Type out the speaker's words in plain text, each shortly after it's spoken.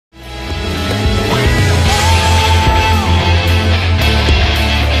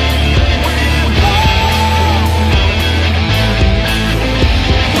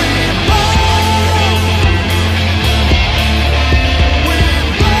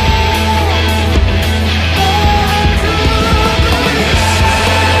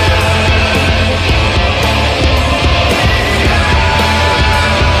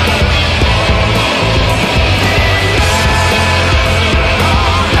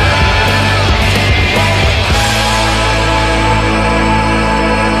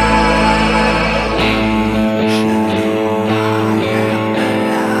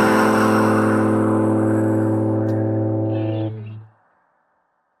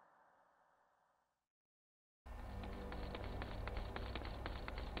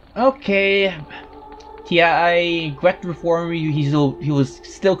Okay. Yeah, I regret to inform you he was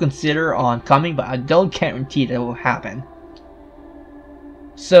still consider on coming, but I don't guarantee that will happen.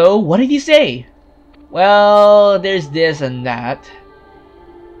 So, what did he say? Well, there's this and that.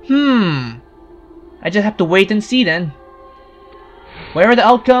 I just have to wait and see then. Whatever the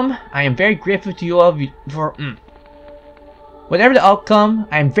outcome, I am very grateful to you all for Whatever the outcome,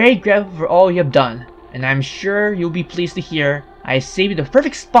 I am very grateful for all you have done, and I'm sure you'll be pleased to hear I saved you the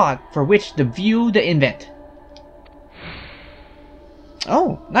perfect spot for which to view the event.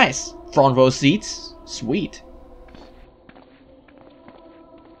 Oh, nice. Front row seats. Sweet.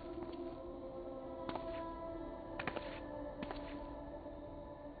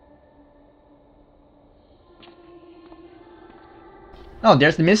 Oh,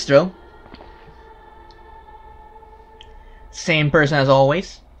 there's the minstrel. Same person as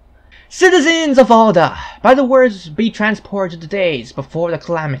always. Citizens of Alda, by the words be transported to the days before the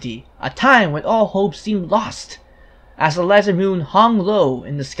calamity, a time when all hope seemed lost, as the lesser moon hung low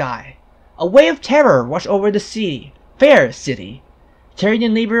in the sky. A wave of terror washed over the city, fair city,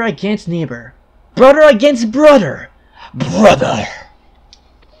 turning neighbor against neighbor, brother against brother, brother.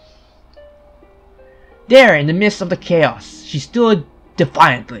 There, in the midst of the chaos, she stood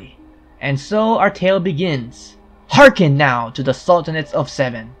defiantly. And so our tale begins. Hearken now to the Sultanates of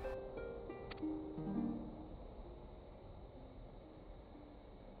Seven.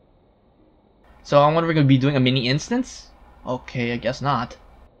 So I wonder if we're going to be doing a mini instance? Okay, I guess not.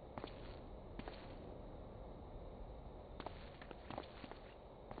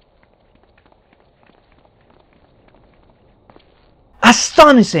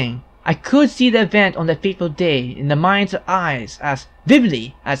 Astonishing! I could see the event on that fateful day in the mind's eyes as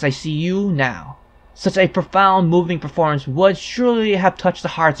vividly as I see you now. Such a profound, moving performance would surely have touched the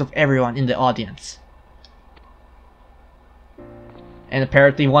hearts of everyone in the audience. And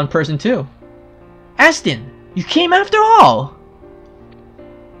apparently one person too. Aston, you came after all!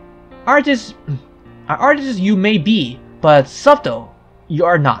 Artists you may be, but subtle, you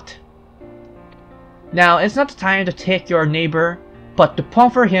are not. Now it's not the time to take your neighbor, but to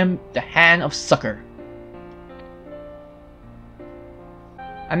proffer him the hand of succor.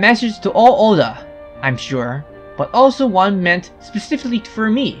 A message to all Oda, I'm sure, but also one meant specifically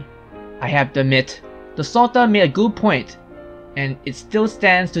for me. I have to admit, the Sota made a good point, and it still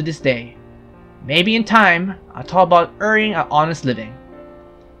stands to this day. Maybe in time, I'll talk about earning an honest living.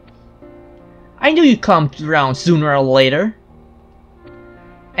 I knew you'd come around sooner or later.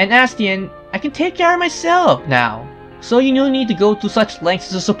 And Astian, I can take care of myself now, so you no need to go to such lengths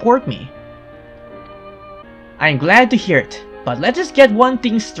to support me. I'm glad to hear it, but let's just get one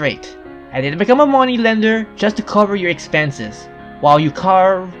thing straight. I didn't become a money lender just to cover your expenses, while you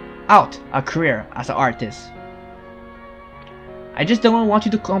carve out a career as an artist. I just don't want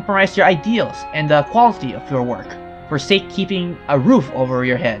you to compromise your ideals and the quality of your work, for sake keeping a roof over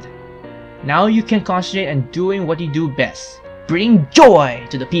your head. Now you can concentrate on doing what you do best, bringing joy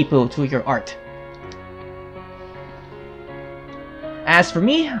to the people through your art. As for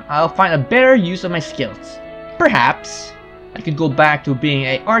me, I'll find a better use of my skills. Perhaps I could go back to being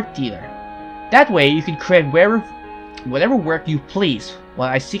an art dealer. That way you can create whatever work you please while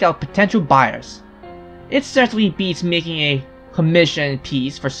I seek out potential buyers. It certainly beats making a commission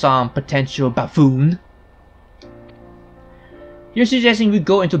piece for some potential buffoon. You're suggesting we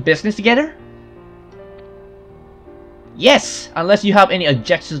go into business together? Yes, unless you have any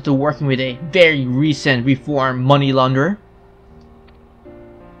objections to working with a very recent reformed money launderer.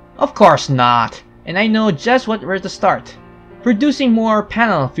 Of course not, and I know just where to start. Producing more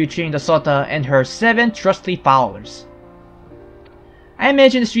panel featuring the Sota and her 7 trusty followers. I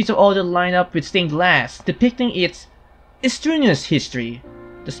imagine the streets of Alda line up with stained glass depicting its strenuous history.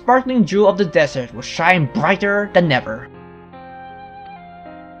 The sparkling jewel of the desert will shine brighter than ever.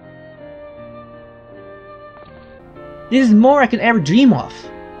 This is more I could ever dream of.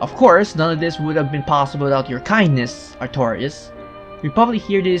 Of course, none of this would have been possible without your kindness, Artorias. You probably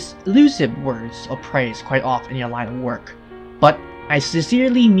hear these elusive words of praise quite often in your line of work, but I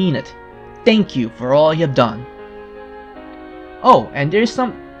sincerely mean it. Thank you for all you have done. Oh, and there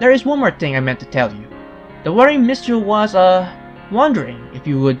is one more thing I meant to tell you. The worrying minstrel was, wondering if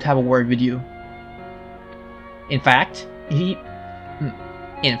you would have a word with you. In fact, he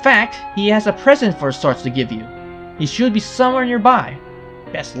has a present for sorts to give you. He should be somewhere nearby.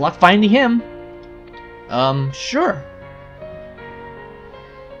 Best luck finding him. Sure.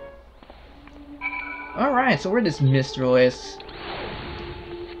 Alright, so where this minstrel is.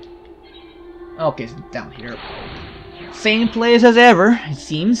 Okay, it's down here. Same place as ever, it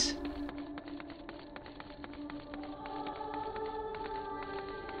seems.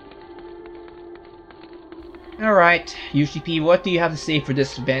 Alright, UCP, what do you have to say for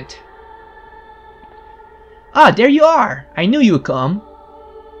this event? Ah, there you are! I knew you would come.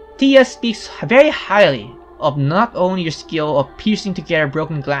 Tia speaks very highly of not only your skill of piecing together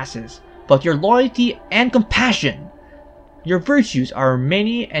broken glasses, but your loyalty and compassion. Your virtues are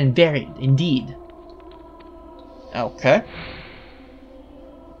many and varied indeed. Okay.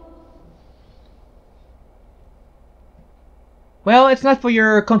 Well, it's not for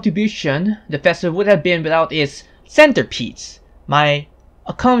your contribution. The festival would have been without its centerpiece. My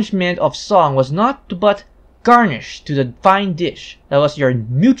accomplishment of song was not but garnish to the fine dish that was your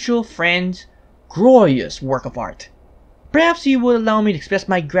mutual friend's glorious work of art. Perhaps you would allow me to express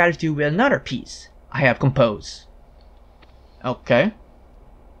my gratitude with another piece I have composed. Okay.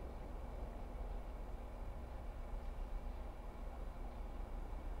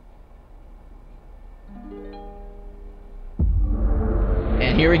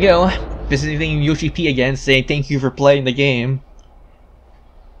 And here we go, visiting UCP again, saying thank you for playing the game.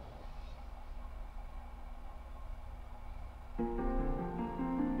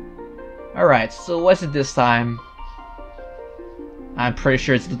 Alright, so what's it this time? I'm pretty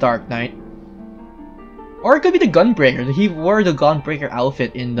sure it's the Dark Knight. Or it could be the Gunbreaker. He wore the Gunbreaker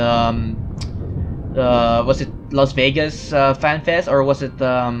outfit in the was it Las Vegas Fan Fest, or was it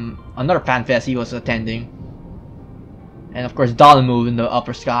another Fan Fest he was attending? And of course Dalamu in the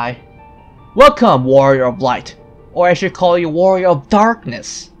upper sky. Welcome, Warrior of Light, or I should call you Warrior of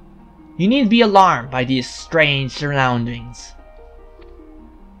Darkness. You needn't be alarmed by these strange surroundings.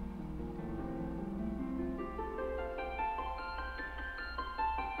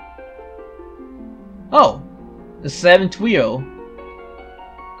 Oh, the 7th wheel.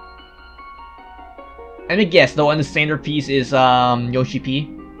 Let me guess, the one in the centerpiece is Yoshi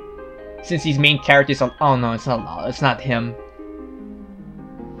P. Since his main character is oh no, it's not him.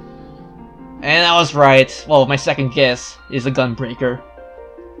 And I was right. Well, my second guess is a Gunbreaker.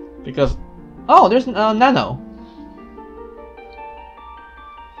 Because oh, there's Nano.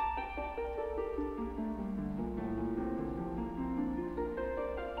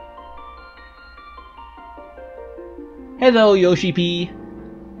 Hello, Yoshi P.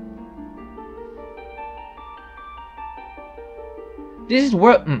 This is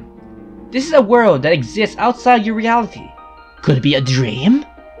a world that exists outside your reality. Could it be a dream?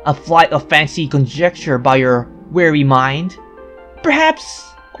 A flight of fancy conjecture by your weary mind?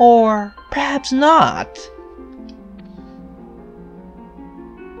 Perhaps, or perhaps not.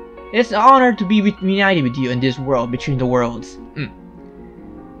 It's an honor to be reunited with you in this world between the worlds.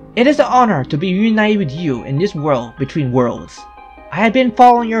 It is an honor to be reunited with you in this world between worlds. I have been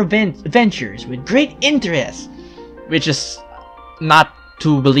following your adventures with great interest. Which is not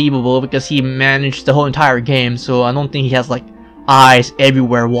too believable because he managed the whole entire game, so I don't think he has like eyes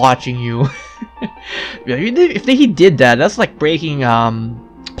everywhere watching you. If he did that, that's like breaking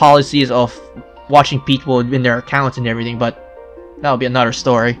policies of watching people in their accounts and everything, but that'll be another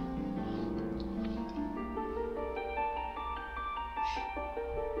story.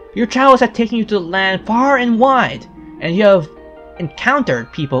 Your travels have taken you to the land far and wide, and you have encountered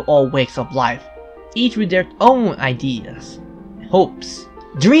people all walks of life, each with their own ideas, hopes,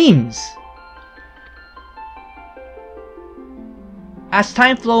 dreams. As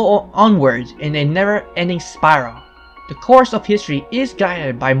time flows onward in a never-ending spiral, the course of history is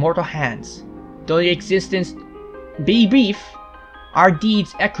guided by mortal hands. Though the existence be brief, our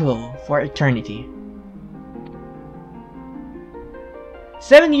deeds echo for eternity.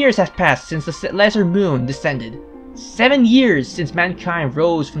 7 years have passed since the lesser moon descended. 7 years since mankind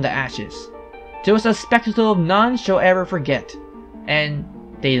rose from the ashes. It was a spectacle none shall ever forget, and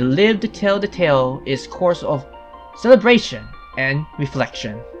they lived to tell the tale its course of celebration and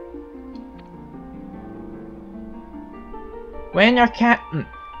reflection. When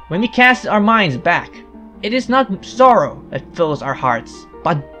we cast our minds back, it is not sorrow that fills our hearts,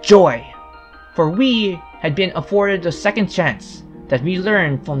 but joy, for we had been afforded a second chance that we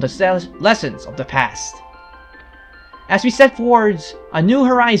learned from the lessons of the past. As we set towards a new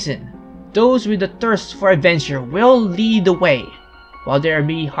horizon, those with the thirst for adventure will lead the way. While there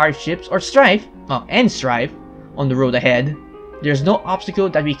may be hardships or strife on the road ahead, there's no obstacle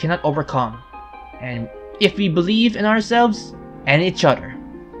that we cannot overcome, and if we believe in ourselves and each other.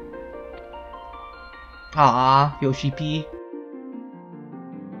 Ah, Yoshi P.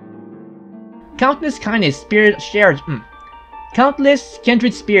 Countless kindred spirits share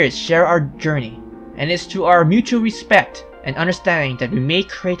our journey, and it's through our mutual respect and understanding that we may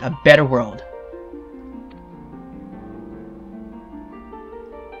create a better world.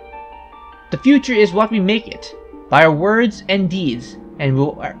 The future is what we make it, by our words and deeds, and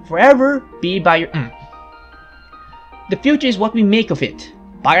will forever be by your The future is what we make of it,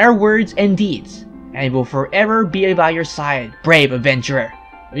 by our words and deeds, and it will forever be by your side, brave adventurer.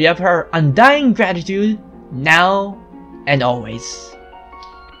 We have our undying gratitude, now and always.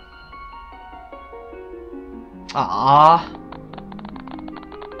 Ah.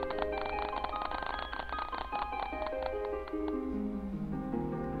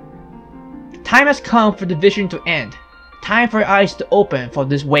 Time has come for the vision to end. Time for your eyes to open for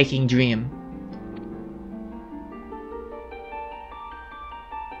this waking dream.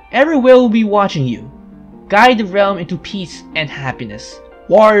 Every will be watching you. Guide the realm into peace and happiness.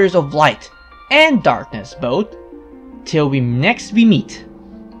 Warriors of light and darkness both. Till we next meet.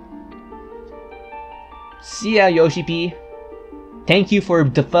 See ya, Yoshi P. Thank you for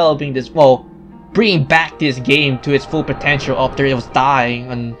developing this, well, bringing back this game to its full potential after it was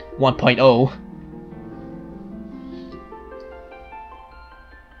dying on 1.0.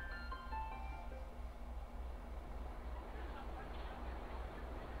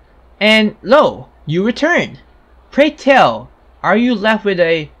 And lo, you return. Pray tell, are you left with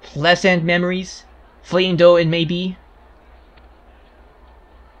a pleasant memories, fleeting though it may be?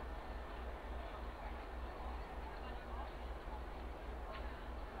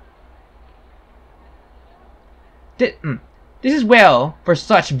 This is well, for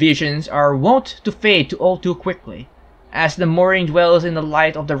such visions are wont to fade to all too quickly. As the morning dwells in the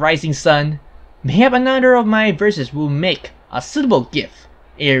light of the rising sun, mayhap another of my verses will make a suitable gift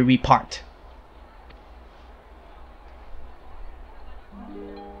ere we part.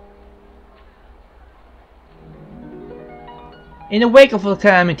 In the wake of a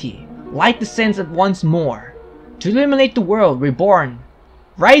calamity, light descends at once more, to illuminate the world reborn.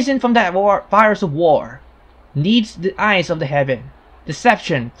 Rising from that fires of war, needs the eyes of the heaven.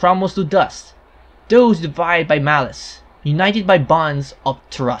 Deception crumbles to dust. Those divided by malice, united by bonds of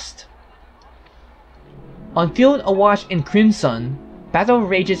trust. On field awash in crimson, battle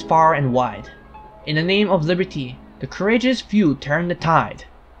rages far and wide. In the name of liberty, the courageous few turn the tide.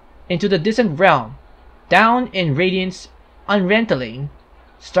 Into the distant realm, down in radiance unrelenting,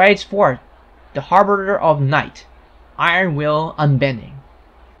 strides forth the harbinger of night, iron will unbending.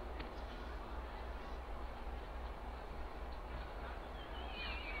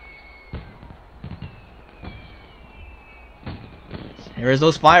 Here's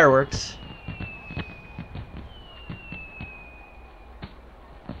those fireworks.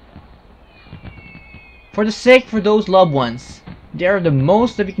 For the sake for those loved ones, they are the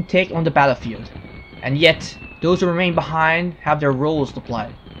most that we can take on the battlefield. And yet, those who remain behind have their roles to play.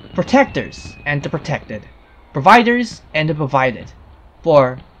 Protectors and the protected. Providers and the provided.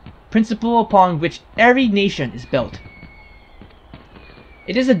 For principle upon which every nation is built.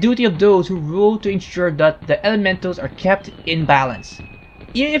 It is the duty of those who rule to ensure that the elementals are kept in balance.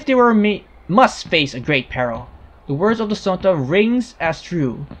 Even if they must face a great peril. The words of the Sonta rings as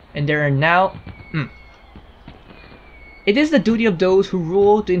true, and there are now... It is the duty of those who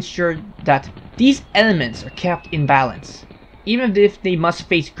rule to ensure that these elements are kept in balance. Even if they must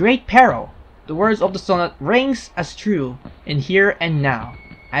face great peril, the words of the sonnet rings as true in here and now,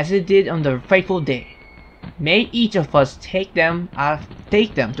 as it did on the fateful day. May each of us take them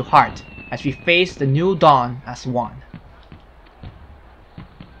to heart as we face the new dawn as one.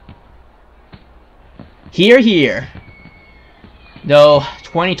 Hear, hear. Though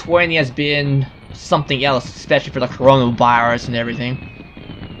 2020 has been something else, especially for the coronavirus and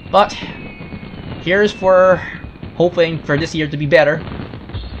everything. But here's for hoping for this year to be better.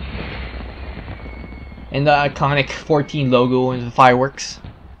 And the iconic 14 logo and the fireworks.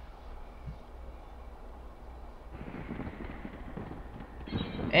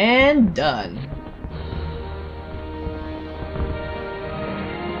 And done.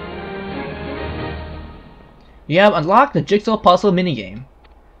 You have unlocked the jigsaw puzzle minigame.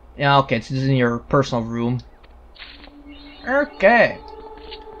 Yeah, okay, so this is in your personal room. Okay.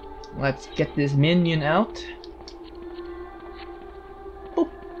 Let's get this minion out. Boop.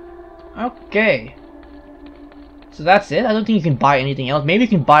 Okay. So that's it? I don't think you can buy anything else. Maybe you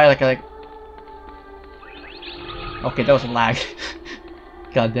can buy like a... Okay, that was a lag.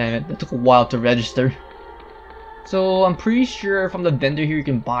 God damn it, that took a while to register. So I'm pretty sure from the vendor here you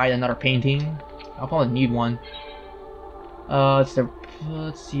can buy another painting. I'll probably need one.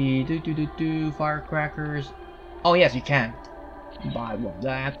 Let's see, firecrackers. Oh yes, you can buy one of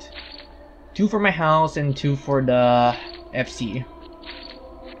that. 2 for my house and 2 for the FC.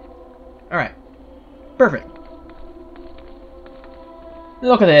 Alright, perfect.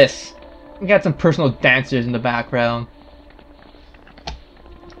 Look at this. We got some personal dancers in the background.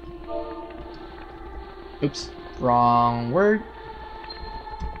 Oops, wrong word.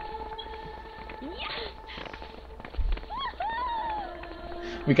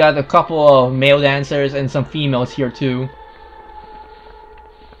 We got a couple of male dancers and some females here too.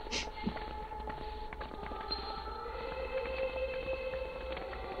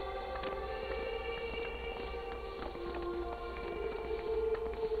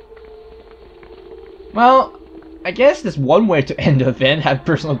 Well, I guess there's one way to end the event, have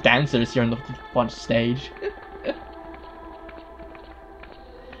personal dancers here on the front stage.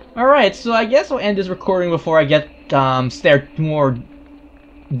 Alright, so I guess I'll end this recording before I get stared more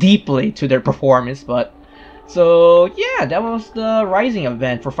deeply to their performance, but so yeah, that was the Rising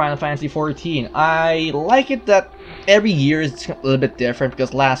event for Final Fantasy XIV. I like it that every year is a little bit different,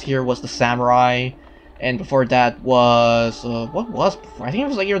 because last year was the Samurai, and before that was what was before? I think it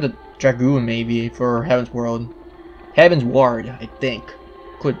was like year the Dragoon, maybe, for Heaven's Ward, I think.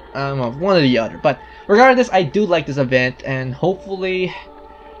 Could I don't know, one or the other. But regardless, I do like this event, and hopefully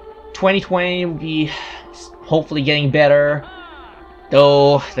 2020 will be hopefully getting better,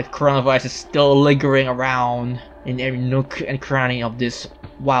 though the coronavirus is still lingering around in every nook and cranny of this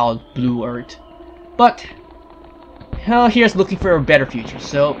wild blue earth. But here's looking for a better future.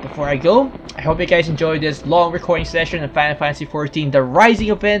 So before I go, I hope you guys enjoyed this long recording session of Final Fantasy XIV, the Rising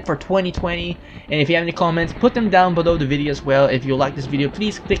event for 2020. And if you have any comments, put them down below the video as well. If you like this video,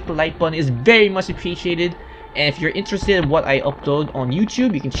 please click the like button. It's very much appreciated. And if you're interested in what I upload on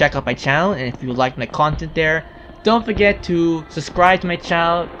YouTube, you can check out my channel. And if you like my content there, don't forget to subscribe to my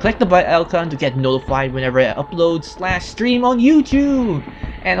channel, click the bell icon to get notified whenever I upload/stream on YouTube.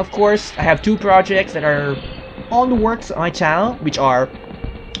 And of course, I have two projects that are on the works on my channel, which are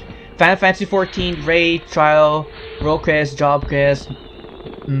Final Fantasy XIV Raid, Trial, Role Quest, Job Quest,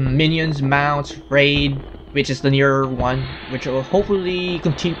 Minions, Mounts, Raid, which is the nearer one, which will hopefully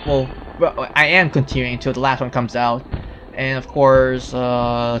continue. Well, I am continuing until the last one comes out. And of course,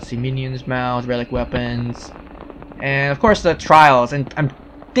 let's see, Minions, Mounts, Relic Weapons, and of course the Trials. And I'm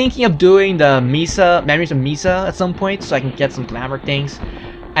thinking of doing the Misa, Memories of Misa at some point, so I can get some glamour things.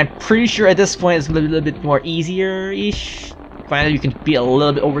 I'm pretty sure at this point it's a little bit more easier-ish. Finally, you can be a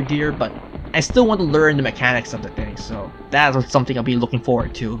little bit over gear, but I still want to learn the mechanics of the thing, so that's something I'll be looking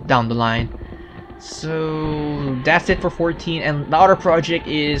forward to down the line. So that's it for 14, and the other project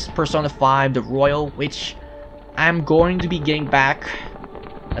is Persona 5 The Royal, which I'm going to be getting back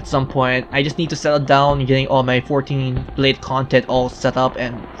at some point. I just need to settle down and getting all my 14 Blade content all set up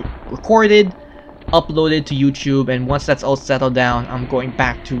and recorded, uploaded to YouTube, and once that's all settled down, I'm going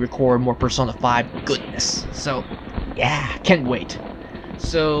back to record more Persona 5 goodness. So yeah, can't wait.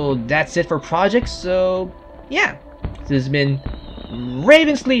 So that's it for projects. So yeah, this has been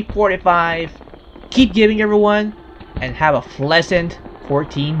Ravensleep45. Keep giving, everyone, and have a pleasant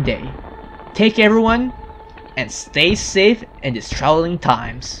 14 day. Take care, everyone, and stay safe in these troubling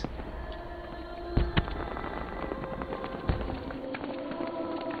times.